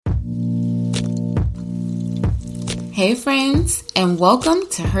Hey friends, and welcome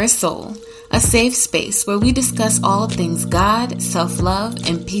to Her Soul, a safe space where we discuss all things God, self-love,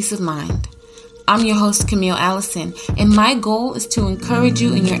 and peace of mind. I'm your host, Camille Allison, and my goal is to encourage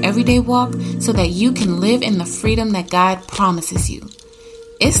you in your everyday walk so that you can live in the freedom that God promises you.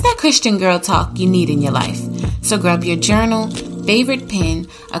 It's that Christian girl talk you need in your life. So grab your journal, favorite pen,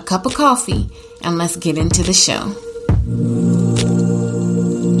 a cup of coffee, and let's get into the show.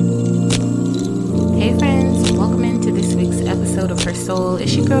 Hey friends, welcome into this week's episode of Her Soul.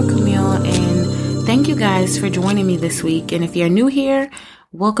 It's your girl Camille, and thank you guys for joining me this week. And if you're new here,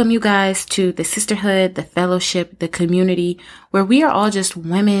 welcome you guys to the sisterhood, the fellowship, the community, where we are all just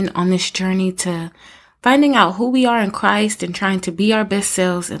women on this journey to finding out who we are in Christ and trying to be our best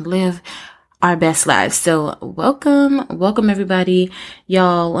selves and live our best lives. So welcome everybody.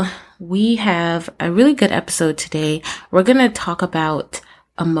 Y'all, we have a really good episode today. We're going to talk about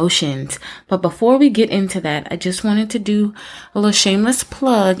emotions. But before we get into that, I just wanted to do a little shameless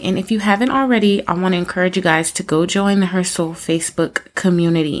plug. And if you haven't already, I want to encourage you guys to go join the Her Soul Facebook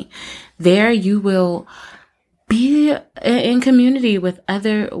community. There you will be in community with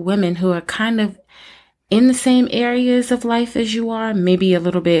other women who are kind of in the same areas of life as you are, maybe a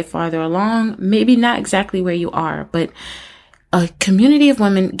little bit farther along, maybe not exactly where you are, but a community of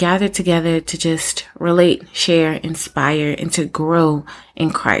women gathered together to just relate, share, inspire, and to grow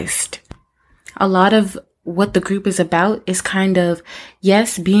in Christ. A lot of what the group is about is kind of,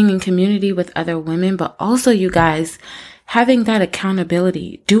 yes, being in community with other women, but also you guys having that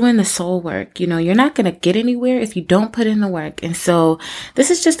accountability, doing the soul work. You know, you're not going to get anywhere if you don't put in the work. And so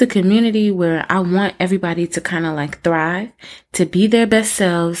this is just a community where I want everybody to kind of like thrive, to be their best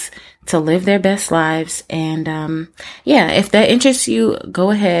selves, to live their best lives. And if that interests you,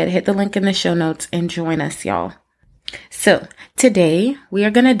 go ahead, hit the link in the show notes and join us, y'all. So today we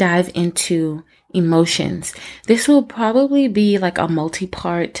are going to dive into emotions. This will probably be like a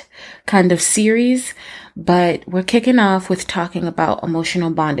multi-part kind of series, but we're kicking off with talking about emotional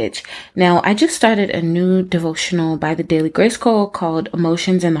bondage. Now, I just started a new devotional by the Daily Grace Code called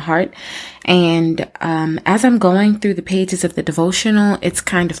Emotions in the Heart. And as I'm going through the pages of the devotional, it's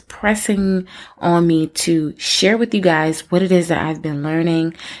kind of pressing on me to share with you guys what it is that I've been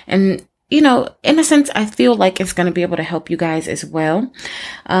learning. And, you know, in a sense, I feel like it's going to be able to help you guys as well.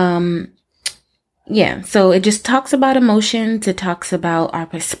 So it just talks about emotions. It talks about our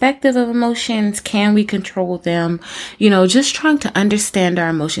perspective of emotions. Can we control them? You know, just trying to understand our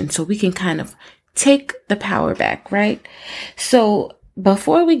emotions so we can kind of take the power back, right? So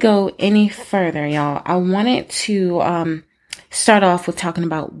before we go any further, y'all, I wanted to start off with talking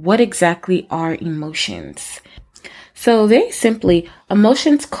about what exactly are emotions. So very simply,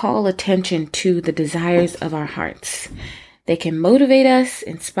 emotions call attention to the desires of our hearts. They can motivate us,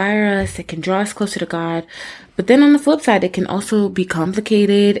 inspire us, it can draw us closer to God. But then on the flip side, it can also be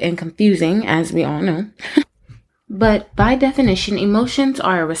complicated and confusing, as we all know. But by definition, emotions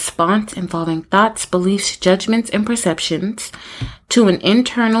are a response involving thoughts, beliefs, judgments, and perceptions to an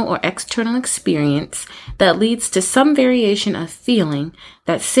internal or external experience that leads to some variation of feeling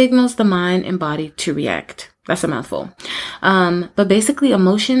that signals the mind and body to react. That's a mouthful. But basically,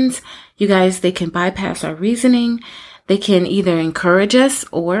 emotions, you guys, they can bypass our reasoning. They can either encourage us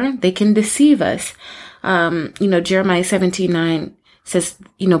or they can deceive us. Jeremiah 17:9 says,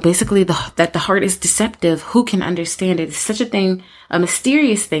 basically that the heart is deceptive. Who can understand it? It's such a thing, a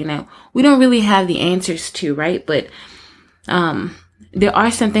mysterious thing that we don't really have the answers to, right? But there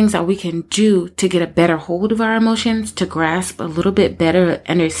are some things that we can do to get a better hold of our emotions, to grasp a little bit better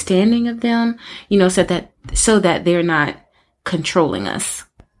understanding of them, so that they're not controlling us.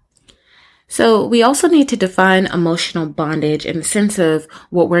 So we also need to define emotional bondage in the sense of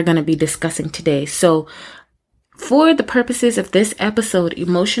what we're going to be discussing today. So for the purposes of this episode,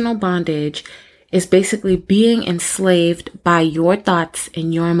 emotional bondage is basically being enslaved by your thoughts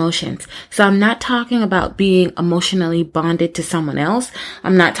and your emotions. So I'm not talking about being emotionally bonded to someone else.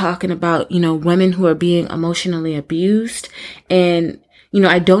 I'm not talking about, women who are being emotionally abused. And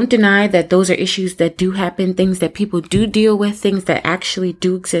I don't deny that those are issues that do happen, things that people do deal with, things that actually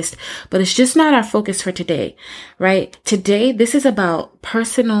do exist, but it's just not our focus for today, right? Today, this is about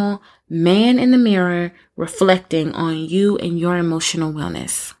personal man in the mirror reflecting on you and your emotional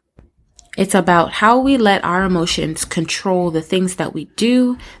wellness. It's about how we let our emotions control the things that we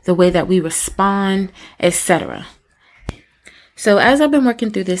do, the way that we respond, etc. So as I've been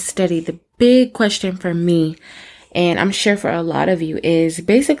working through this study, the big question for me, and I'm sure for a lot of you, is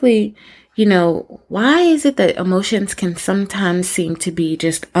basically, why is it that emotions can sometimes seem to be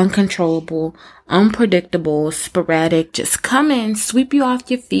just uncontrollable, unpredictable, sporadic, just come in, sweep you off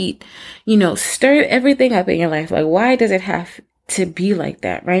your feet, stir everything up in your life? Like, why does it have to be like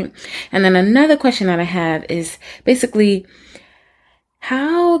that, right? And then another question that I have is basically,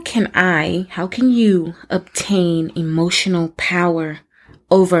 how can you obtain emotional power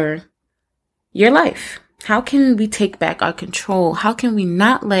over your life? How can we take back our control? How can we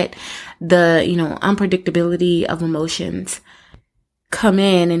not let the, unpredictability of emotions come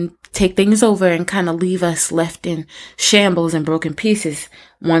in and take things over and kind of leave us left in shambles and broken pieces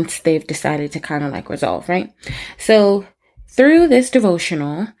once they've decided to kind of resolve, right? So through this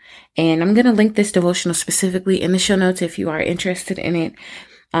devotional, and I'm going to link this devotional specifically in the show notes if you are interested in it.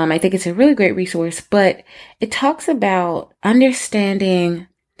 I think it's a really great resource, but it talks about understanding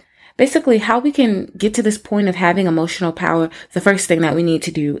basically how we can get to this point of having emotional power. The first thing that we need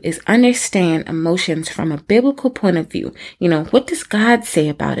to do is understand emotions from a biblical point of view. What does God say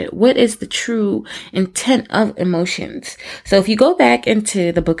about it? What is the true intent of emotions? So if you go back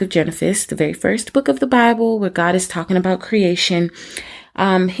into the book of Genesis, the very first book of the Bible, where God is talking about creation,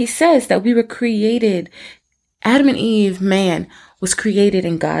 he says that we were created, Adam and Eve, man, was created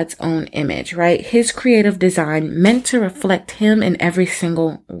in God's own image, right? His creative design meant to reflect him in every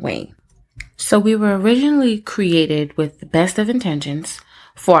single way. So we were originally created with the best of intentions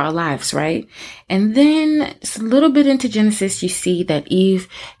for our lives, right? And then it's a little bit into Genesis, you see that Eve,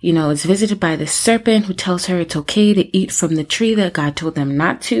 is visited by the serpent who tells her it's okay to eat from the tree that God told them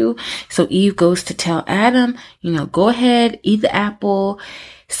not to. So Eve goes to tell Adam, go ahead, eat the apple.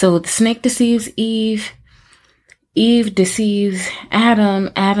 So the snake deceives Eve. Eve deceives Adam.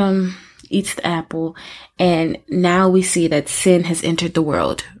 Adam eats the apple. And now we see that sin has entered the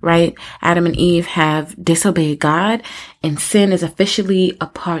world, right? Adam and Eve have disobeyed God, and sin is officially a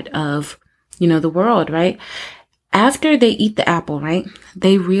part of, the world, right? After they eat the apple, right,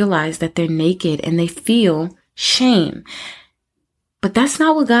 they realize that they're naked and they feel shame. But that's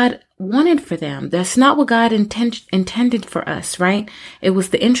not what God wanted for them. That's not what God intended for us, right? It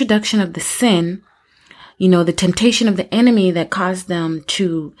was the introduction of the sin, the temptation of the enemy that caused them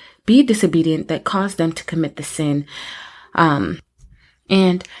to be disobedient, that caused them to commit the sin.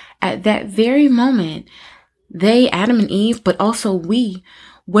 And at that very moment, Adam and Eve, but also we,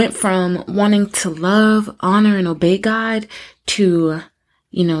 went from wanting to love, honor, and obey God to,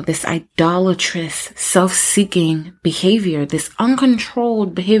 this idolatrous, self-seeking behavior, this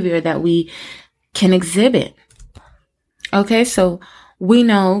uncontrolled behavior that we can exhibit. Okay, so we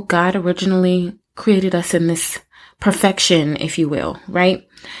know God originally created us in this perfection, if you will, right?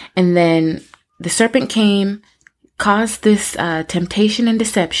 And then the serpent came, caused this temptation and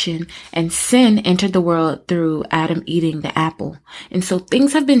deception, and sin entered the world through Adam eating the apple. And so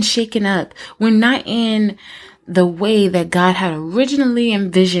things have been shaken up. We're not in the way that God had originally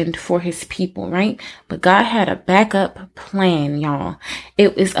envisioned for his people, right? But God had a backup plan, y'all.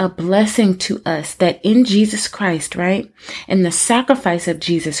 It is a blessing to us that in Jesus Christ, right? In the sacrifice of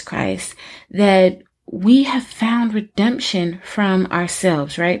Jesus Christ, that we have found redemption from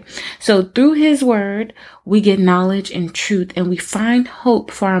ourselves, right? So through his word, we get knowledge and truth, and we find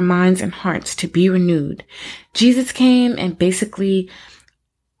hope for our minds and hearts to be renewed. Jesus came and basically,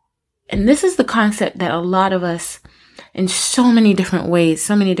 and this is the concept that a lot of us in so many different ways,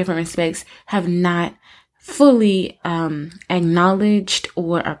 so many different respects have not fully acknowledged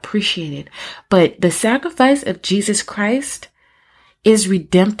or appreciated. But the sacrifice of Jesus Christ is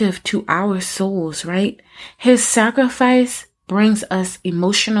redemptive to our souls, right? His sacrifice brings us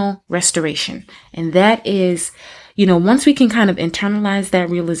emotional restoration. And that is, once we can kind of internalize that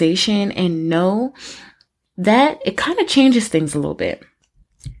realization and know that, it kind of changes things a little bit.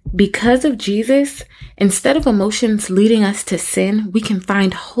 Because of Jesus, instead of emotions leading us to sin, we can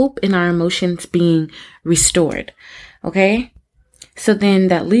find hope in our emotions being restored. Okay? So then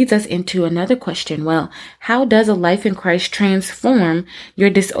that leads us into another question. Well, how does a life in Christ transform your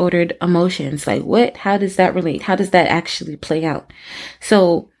disordered emotions? How does that relate? How does that actually play out?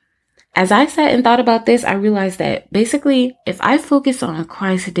 So as I sat and thought about this, I realized that basically if I focus on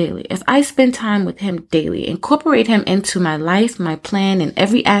Christ daily, if I spend time with him daily, incorporate him into my life, my plan in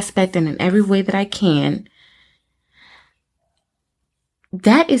every aspect and in every way that I can,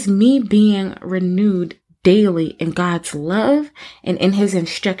 that is me being renewed daily in God's love and in his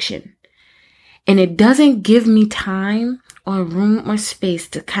instruction. And it doesn't give me time or room or space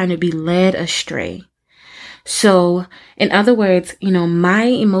to kind of be led astray. So in other words, my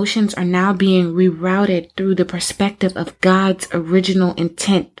emotions are now being rerouted through the perspective of God's original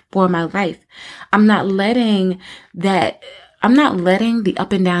intent for my life. I'm not letting that I'm not letting the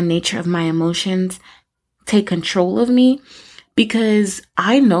up and down nature of my emotions take control of me, because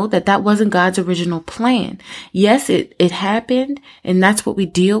I know that that wasn't God's original plan. Yes, it happened, and that's what we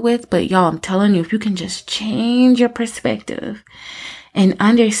deal with. But y'all, I'm telling you, if you can just change your perspective and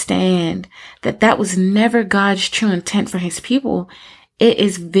understand that that was never God's true intent for his people, it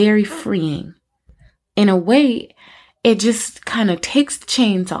is very freeing. In a way, it just kind of takes the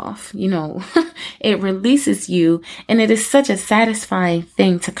chains off, it releases you, and it is such a satisfying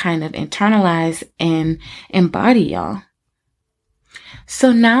thing to kind of internalize and embody, y'all.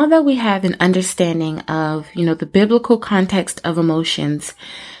 So now that we have an understanding of, the biblical context of emotions,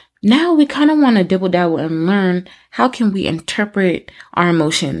 now we kind of want to dibble dabble and learn, how can we interpret our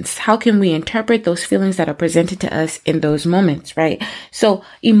emotions? How can we interpret those feelings that are presented to us in those moments, right? So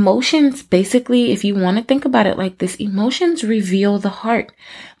emotions, basically, if you want to think about it like this, emotions reveal the heart,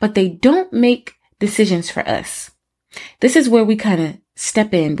 but they don't make decisions for us. This is where we kind of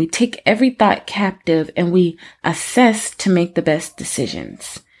step in. We take every thought captive and we assess to make the best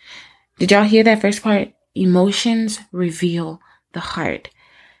decisions. Did y'all hear that first part? Emotions reveal the heart.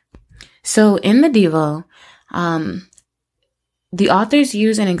 So in the Devo, the authors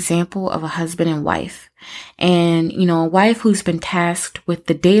use an example of a husband and wife. And, a wife who's been tasked with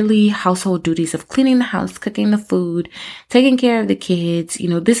the daily household duties of cleaning the house, cooking the food, taking care of the kids.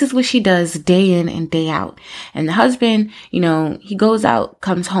 This is what she does day in and day out. And the husband, he goes out,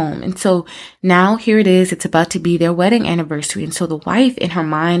 comes home. And so now here it is. It's about to be their wedding anniversary. And so the wife in her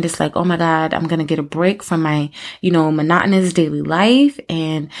mind is like, oh my God, I'm going to get a break from my, monotonous daily life.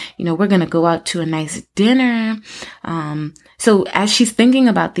 And, we're going to go out to a nice dinner. So as she's thinking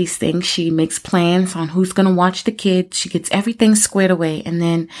about these things, she makes plans on who's going to watch the kids. She gets everything squared away. And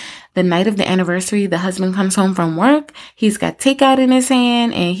then the night of the anniversary, the husband comes home from work. He's got takeout in his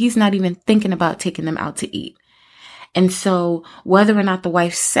hand and he's not even thinking about taking them out to eat. And so whether or not the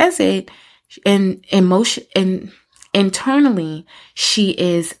wife says it, internally, she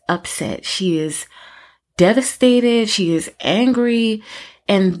is upset. She is devastated. She is angry.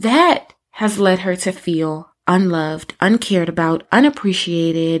 And that has led her to feel unloved, uncared about,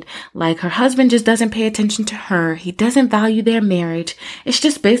 unappreciated, like her husband just doesn't pay attention to her. He doesn't value their marriage. It's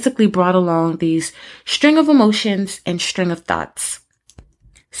just basically brought along these string of emotions and string of thoughts.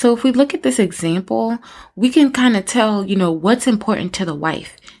 So if we look at this example, we can kind of tell, what's important to the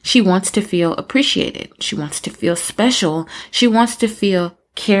wife. She wants to feel appreciated. She wants to feel special. She wants to feel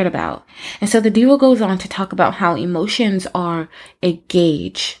cared about. And so the Devo goes on to talk about how emotions are a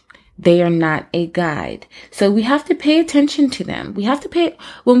gauge. They are not a guide. So we have to pay attention to them.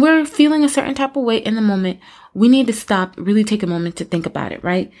 When we're feeling a certain type of way in the moment, we need to stop, really take a moment to think about it,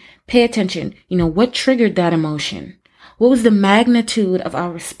 right? Pay attention. What triggered that emotion? What was the magnitude of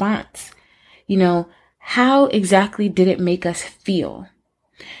our response? How exactly did it make us feel?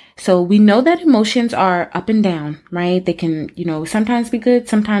 So we know that emotions are up and down, right? They can, sometimes be good,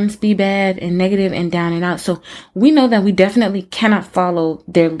 sometimes be bad and negative and down and out. So we know that we definitely cannot follow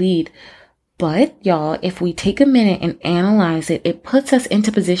their lead. But y'all, if we take a minute and analyze it, it puts us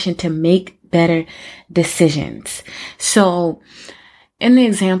into position to make better decisions. So in the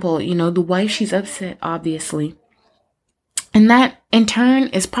example, the wife, she's upset, obviously. And that in turn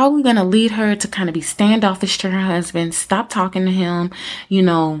is probably going to lead her to kind of be standoffish to her husband, stop talking to him,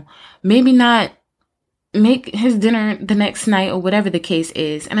 maybe not make his dinner the next night or whatever the case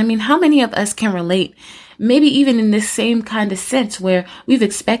is. And I mean, how many of us can relate? Maybe even in this same kind of sense where we've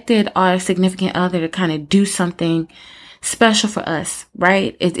expected our significant other to kind of do something special for us,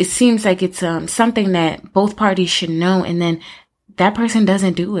 right? It seems like it's something that both parties should know. And then that person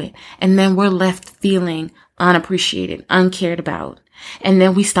doesn't do it. And then we're left feeling unappreciated, uncared about. And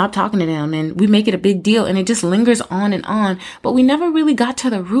then we stop talking to them and we make it a big deal and it just lingers on, but we never really got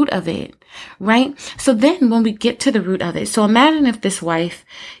to the root of it, right? So then when we get to the root of it, so imagine if this wife,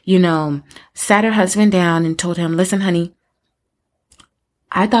 sat her husband down and told him, listen, honey,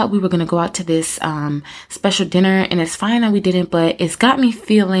 I thought we were going to go out to this special dinner and it's fine that we didn't, but it's got me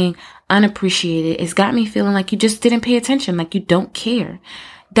feeling unappreciated. It's got me feeling like you just didn't pay attention, like you don't care.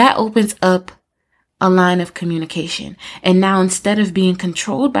 That opens up a line of communication. And now instead of being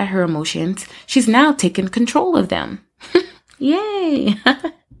controlled by her emotions, she's now taken control of them. Yay.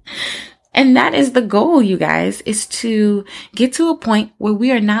 And that is the goal, you guys, is to get to a point where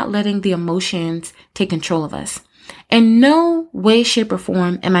we are not letting the emotions take control of us. In no way, shape, or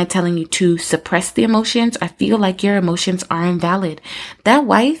form am I telling you to suppress the emotions or feel like your emotions are invalid. That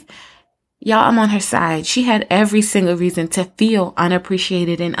wife, y'all, I'm on her side. She had every single reason to feel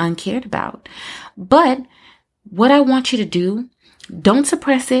unappreciated and uncared about. But what I want you to do, don't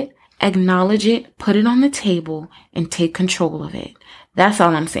suppress it acknowledge it, put it on the table, and take control of it. That's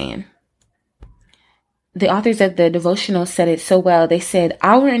all I'm saying. The authors of the devotional said it so well. They said,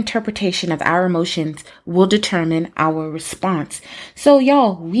 our interpretation of our emotions will determine our response. So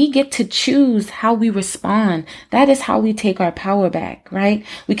y'all, we get to choose how we respond. That is how we take our power back, right?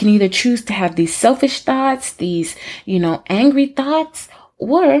 We can either choose to have these selfish thoughts, these, angry thoughts,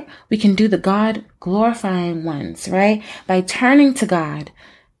 or we can do the God glorifying ones, right? By turning to God.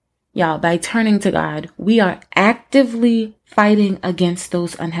 Y'all, by turning to God, we are actively fighting against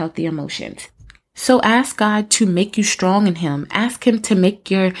those unhealthy emotions. So ask God to make you strong in Him. Ask Him to make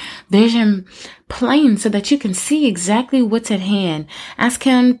your vision plain so that you can see exactly what's at hand. Ask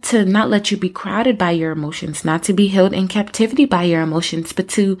Him to not let you be crowded by your emotions, not to be held in captivity by your emotions, but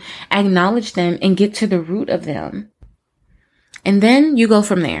to acknowledge them and get to the root of them. And then you go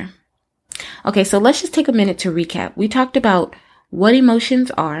from there. Okay, so let's just take a minute to recap. We talked about what emotions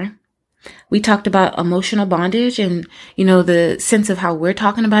are. We talked about emotional bondage and, the sense of how we're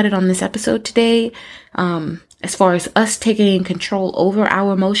talking about it on this episode today. As far as us taking control over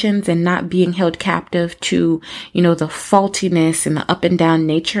our emotions and not being held captive to, the faultiness and the up and down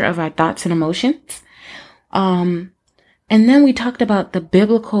nature of our thoughts and emotions. And then we talked about the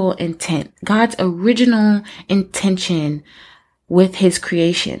biblical intent, God's original intention with His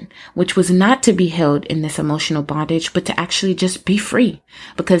creation, which was not to be held in this emotional bondage, but to actually just be free,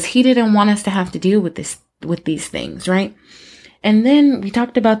 because He didn't want us to have to deal with these things, right? And then we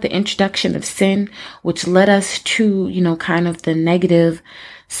talked about the introduction of sin, which led us to, kind of the negative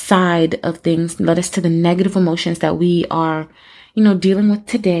side of things, led us to the negative emotions that we are, dealing with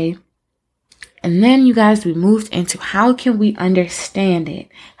today. And then, you guys, we moved into how can we understand it?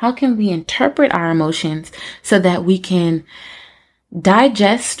 How can we interpret our emotions so that we can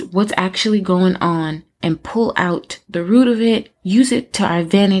digest what's actually going on and pull out the root of it, use it to our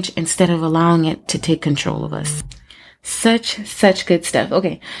advantage instead of allowing it to take control of us. Such good stuff.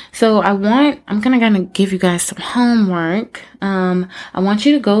 Okay. So I'm gonna give you guys some homework. I want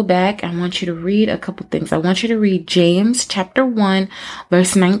you to go back. I want you to read a couple things. I want you to read James chapter 1,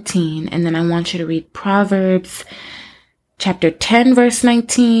 verse 19. And then I want you to read Proverbs chapter 10, verse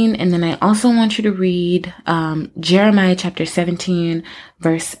 19. And then I also want you to read Jeremiah chapter 17,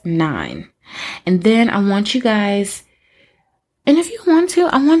 verse 9. And then I want you guys, and if you want to,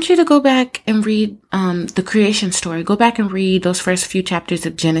 I want you to go back and read the creation story. Go back and read those first few chapters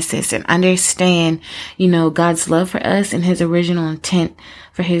of Genesis and understand, God's love for us and His original intent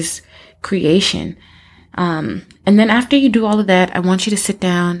for His creation. And then after you do all of that, I want you to sit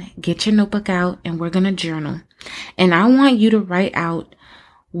down, get your notebook out, and we're going to journal. And I want you to write out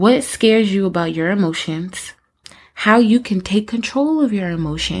what scares you about your emotions, how you can take control of your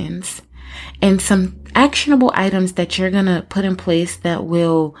emotions, and some actionable items that you're going to put in place that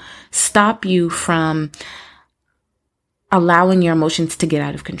will stop you from allowing your emotions to get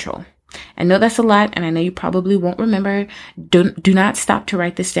out of control. I know that's a lot, and I know you probably won't remember. Do not stop to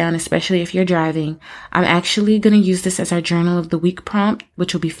write this down, especially if you're driving. I'm actually going to use this as our Journal of the Week prompt,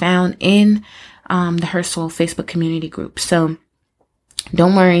 which will be found in the Her Soul Facebook community group. So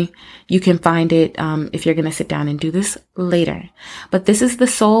don't worry, you can find it if you're going to sit down and do this later. But this is the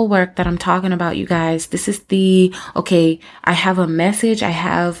soul work that I'm talking about, you guys. This is I have a message, I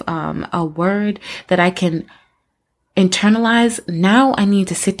have a word that I can internalize. Now I need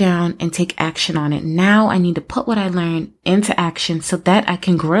to sit down and take action on it. Now I need to put what I learned into action so that I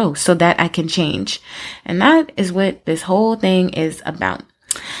can grow, so that I can change. And that is what this whole thing is about.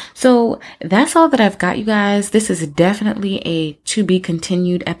 So that's all that I've got, you guys. This is definitely a to be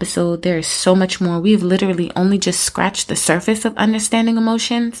continued episode. There is so much more. We've literally only just scratched the surface of understanding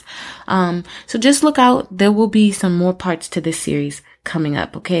emotions. So just look out. There will be some more parts to this series coming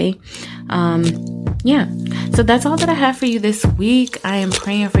up. Okay. So that's all that I have for you this week. I am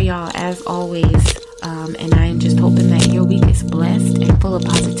praying for y'all as always. And I am just hoping that your week is blessed and full of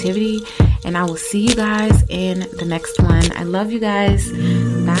positivity. And I will see you guys in the next one. I love you guys.